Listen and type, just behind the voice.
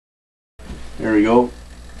There we go.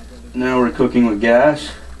 Now we're cooking with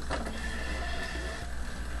gas.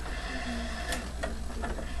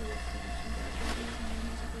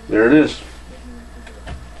 There it is.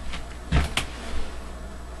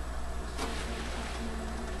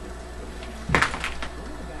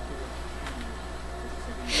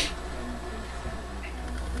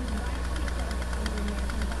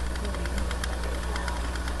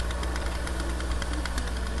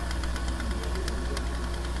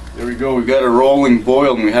 There we go, we've got a rolling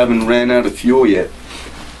boil and we haven't ran out of fuel yet.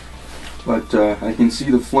 But I can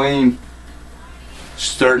see the flame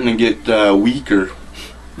starting to get weaker.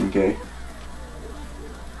 Okay.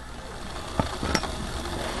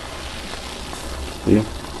 See,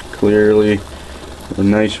 clearly a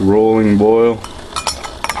nice rolling boil.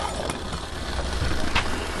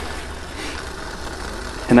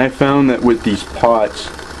 And I found that with these pots,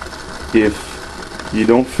 if you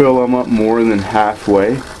don't fill them up more than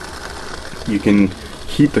halfway, you can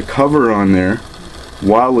keep the cover on there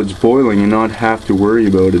while it's boiling and not have to worry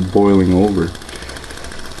about it boiling over.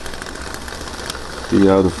 See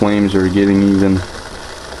how the flames are getting even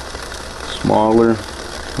smaller.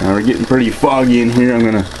 Now we're getting pretty foggy in here. I'm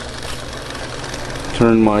gonna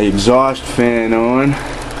turn my exhaust fan on.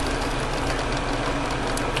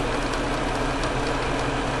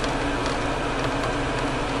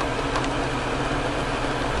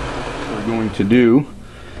 What we're going to do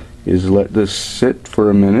is let this sit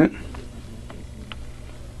for a minute.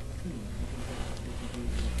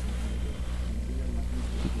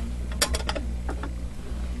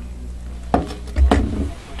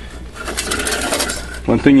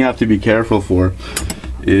 One thing you have to be careful for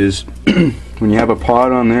is when you have a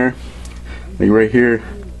pot on there, like right here,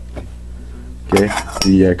 okay,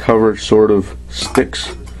 the cover sort of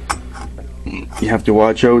sticks. You have to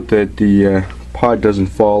watch out that the pot doesn't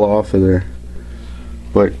fall off of there.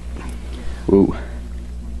 But ooh,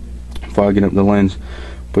 fogging up the lens.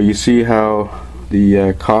 But you see how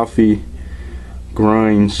the coffee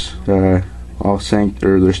grinds all sank,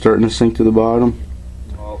 or they're starting to sink to the bottom.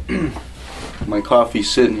 Well, my coffee's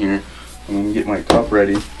sitting here. I'm gonna get my cup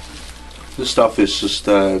ready. This stuff is just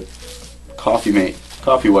coffee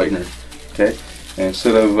whitener. Okay, and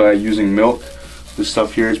instead of using milk, this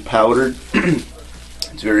stuff here is powdered.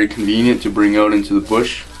 It's very convenient to bring out into the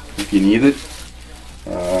bush if you need it.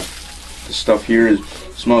 This stuff here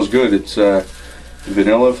smells good. It's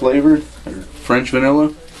vanilla flavored, or French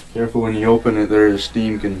vanilla. Careful when you open it there, the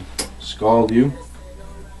steam can scald you.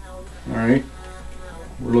 Alright,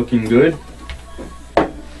 we're looking good.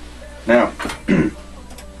 Now,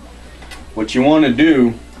 what you want to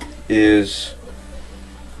do is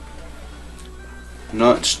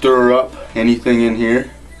not stir up anything in here,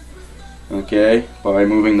 okay, by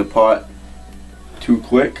moving the pot too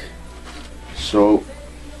quick. So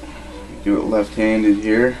do it left-handed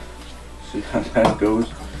here, see how that goes.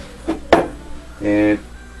 And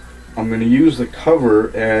I'm going to use the cover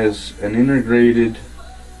as an integrated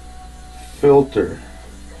filter.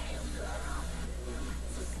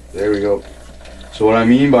 There we go. So what I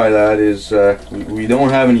mean by that is we don't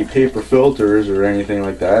have any paper filters or anything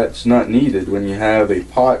like that. It's not needed when you have a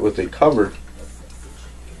pot with a cover.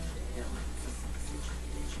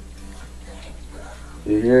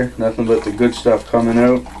 See here? Nothing but the good stuff coming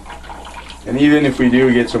out. And even if we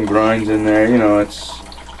do get some grinds in there, you know, it's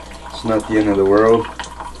not the end of the world.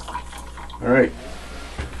 Alright.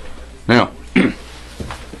 Now,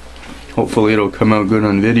 hopefully it'll come out good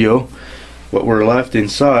on video. What we're left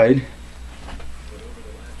inside,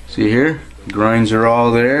 see here? Grinds are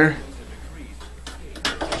all there.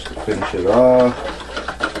 Just to finish it off.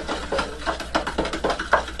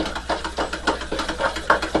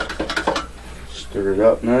 Stir it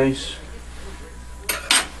up nice.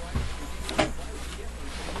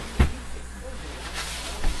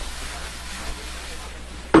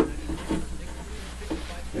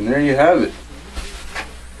 And there you have it.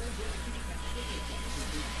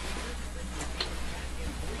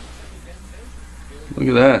 Look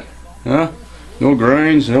at that, huh? No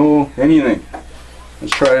grinds, no anything.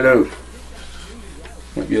 Let's try it out.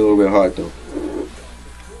 Might be a little bit hot though.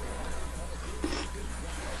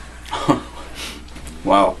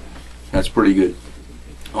 Wow, that's pretty good.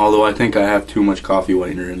 Although I think I have too much coffee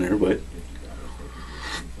whitener in there, but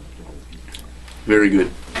very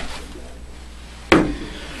good.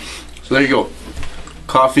 So there you go.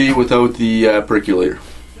 Coffee without the percolator,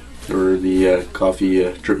 or the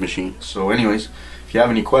coffee drip machine. So anyways, if you have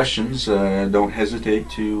any questions, don't hesitate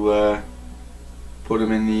to put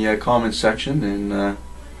them in the comment section, and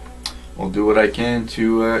I'll do what I can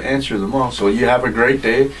to answer them all. So you have a great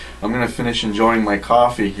day. I'm gonna finish enjoying my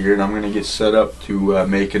coffee here, and I'm gonna get set up to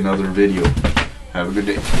make another video. Have a good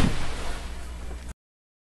day.